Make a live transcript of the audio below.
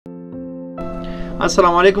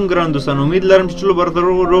السلام علیکم ګران دوستانو، امید لرم چې ټول به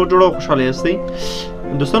روغ جوړ او خوشحاله یاستئ.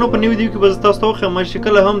 دوستانو په نوي ویډیو کې به زه تاسو ته وښیم چې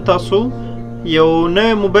کله هم تاسو یو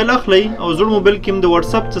نوی موبایل اخلئ او زوړ موبایل کې هم د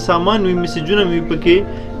واټساپ څه سامان وي، میسجونه وي پکې،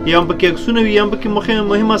 یا هم پکې عکسونه وي، یا هم پکې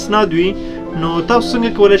مهم اسناد وي، نو تاسو څنګه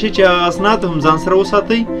کولی شئ چې هغه اسناد هم ځان سره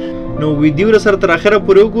وساتئ. نو ویډیو سره تر اخره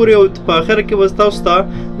پورې وګورئ او په اخر کې به تاسو ته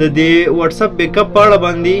د دې واټساپ بیک اپ په اړه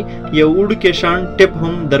باندې یو وړوکی شان ټپ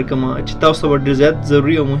هم درکړم چې تاسو ته به ډېر زیات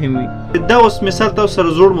ضروري او مهم وي. دا اوس مثال تاسو سره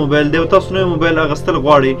زوړ موبایل دی او تاسو نوی موبایل اخیستل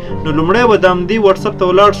غواړئ، نو لومړی به د همدې واټساپ ته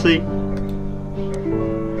ولاړ شئ.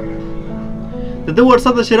 د ده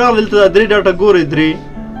واټساپ ته چې راغلئ دلته دا 3 ډاټه ګورئ، 3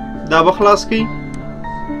 دا به خلاص کړئ.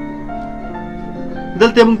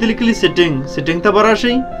 دلته موږ ته لیکلي سیټینګ ته به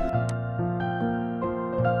راشئ.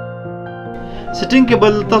 سیټینګ کې به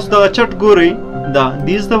تاسو دغه چټ ګورئ، دا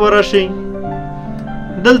دیز ته به راشئ.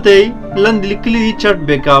 دلته یې لاندې لیکلي دي چټ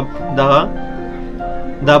بیک اپ، دا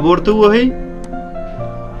به ورته ووهئ.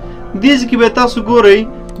 دیز کې به تاسو ګورئ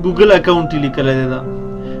ګوګل اکاونټ یې لیکلی دی. دا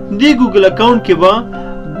دې ګوګل اکاونټ کې به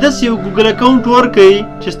داسې یو ګوګل اکاونټ ورکوئ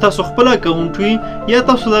چې ستاسو خپل اکاونټ وي یا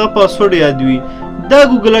تاسو دغه پاسورډ یاد وي. دا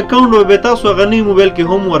ګوګل اکاونټ به تاسو هغه نوي موبایل کې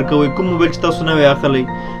هم ورکوئ، کوم موبایل چې تاسو نوی اخلئ.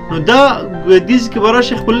 نو دا دیز کې به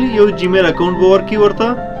راشئ، خپل یو جیمیل اکاونټ به ورکوئ ورته،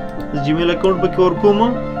 جیمیل اکاونټ پکې ورکوم.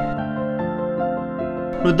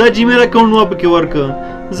 نو دا جیمیل اکاونټ ما پکې ورکړه.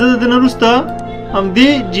 زه د دې نه وروسته همدې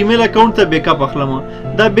جیمیل اکاونټ ته بیک اپ اخلم.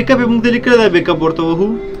 دا بیک اپ یې موږ ته لیکلی، دا بیک اپ ورته وهو.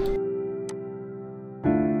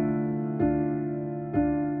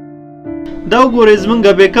 دا وګورئ زمونږ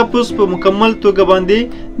بیک اپ اوس په مکمل توګه باندې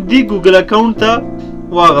دې ګوګل اکاونټ ته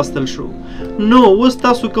واغستل شو. نو اوس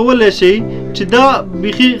تاسو کولی شئ چې دا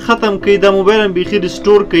بیخي ختم کړئ، دا موبایل هم بیخي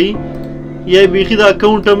ریسټور کړئ یا بیخي دا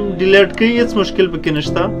اکاونټ هم ډیلیټ کړئ، هېڅ مشکل پکې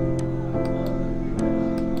نشته.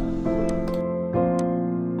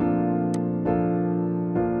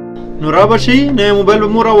 نو را به شئ، نوی موبایل به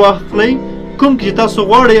مو راواخلئ، کوم کې چې تاسو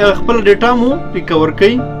غواړئ هغه خپله ډیټا مو ریکور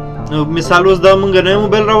کړئ. نو مثال اوس دا موږ نوی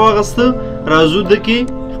موبایل راواغسته، راځو د کې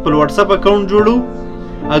خپل واټساپ اکاونټ جوړو،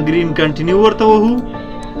 اګرین کنټینیو ورته وهو.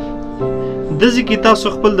 دځې کې تاسو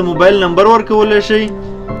خپل د موبایل نمبر ورکولی شئ.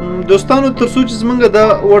 دوستانو تر څو چې زمونږ د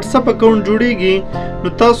واټساپ اکاونټ جوړیږي، نو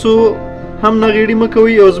تاسو هم ناغېړي مه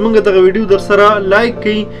کوئ او زمونږ دغه ویډیو در سره لایک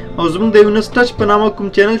کړئ او زمونږ د یونس ټچ په نامه کوم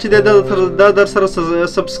چینل چې دی دا در سره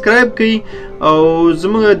سبسکرایب کړئ او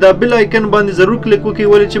زمونږ دا بیل آیکن باندې ضرور کلیک وکړئ،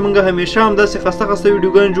 ولې چې موږ همیشه هم داسې خسته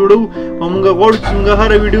ویډیوګانې جوړو او موږ غواړو چې زموږ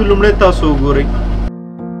هره ویډیو لومړی تاسو وګورئ.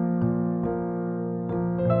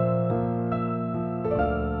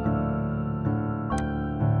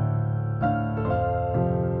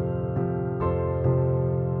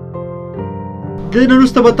 د دې نه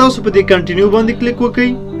وروسته به تاسو په دې کنټینیو باندې کلیک وکړئ،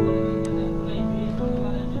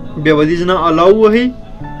 بیا به دې نه الاو ووهئ،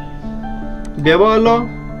 بیا به الاو.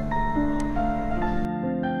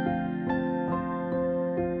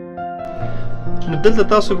 نو دلته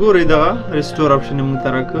تاسو ګورئ دغه ریسټور اپشن یې موږ ته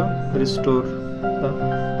راکړه، ریسټور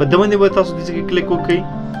په ده باندې به تاسو دې کې کلیک وکړئ.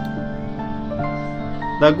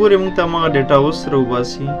 دا ګورئ موږ ته هماغه ډیټا اوس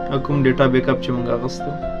راوباسي، کوم ډیټا بیک اپ چې موږ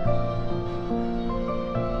اخیسته.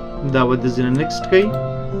 دا به د ځینې نیکسټ کوئ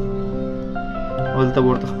او دلته به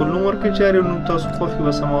ورته خپل نوم ورکړئ چې هر یو نوم تاسو خوښ وي،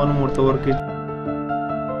 بس هماغه نوم ورته ورکړئ.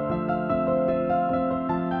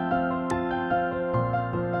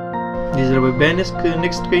 دې سره به بیا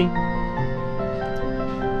نیکسټ کوئ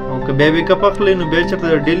او که بیا بیک اپ اخلئ نو بیا چېرته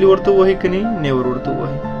ډیلی ورته ووهئ، که نه نیور ورته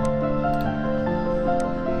ووهئ.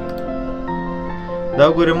 دا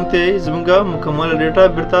وګورئ موږ ته زموږ مکمله ډیټا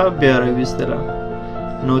بیرته بیا راویستله.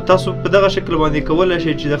 نو تاسو په دغه شکل باندې کولی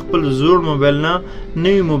شئ چې د خپل زوړ موبایل نه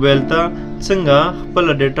نوي موبایل ته څنګه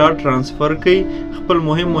خپله ډیټا ټرانسفر کړئ، خپل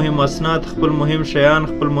مهم اسناد، خپل مهم شیان،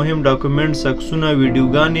 خپل مهم ډاکومنټس، عکسونه،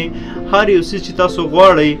 ویډیوګانې، هر یو څیز چې تاسو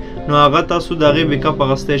غواړئ نو هغه تاسو د هغې بیک اپ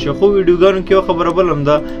اخیستی شئ. خو ویډیوګانو کې یو خبره بل هم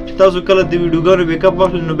ده چې تاسو کله د ویډیوګانو بیک اپ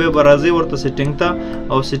واخلئ نو بیا به راځئ ورته سیټینګ ته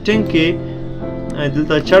او سیټینګ کې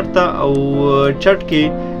دلته چټ ته او چټ کې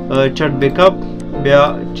چټ بیک اپ، بیا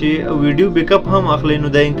چې ویډیو بیک اپ هم اخلئ نو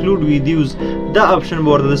دا انکلود ویډیوز دا آپشن به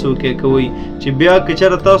ورته داسې اوکې کوئ چې بیا که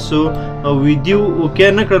چېرته تاسو ویډیو اوکې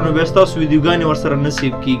نه کړه نو بیا ستاسو ویډیوګانې ورسره نه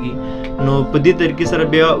سیف کېږي. نو په دې طریقې سره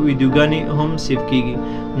بیا ویډیوګانې هم سیف کېږي.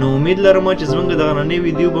 نو امید لرم چې زموږ دغه نننۍ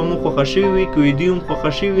ویډیو به مو خوښه شوې وي. که ویډیو هم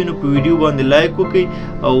خوښه شوې وي نو په ویډیو باندې لایک وکړئ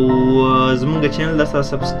او زموږ چینل در سره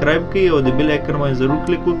سبسکرایب کړئ او د بیل آیکن باندې ضرور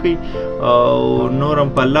کلیک وکړئ او نور هم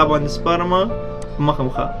په الله باندې سپارم. مخه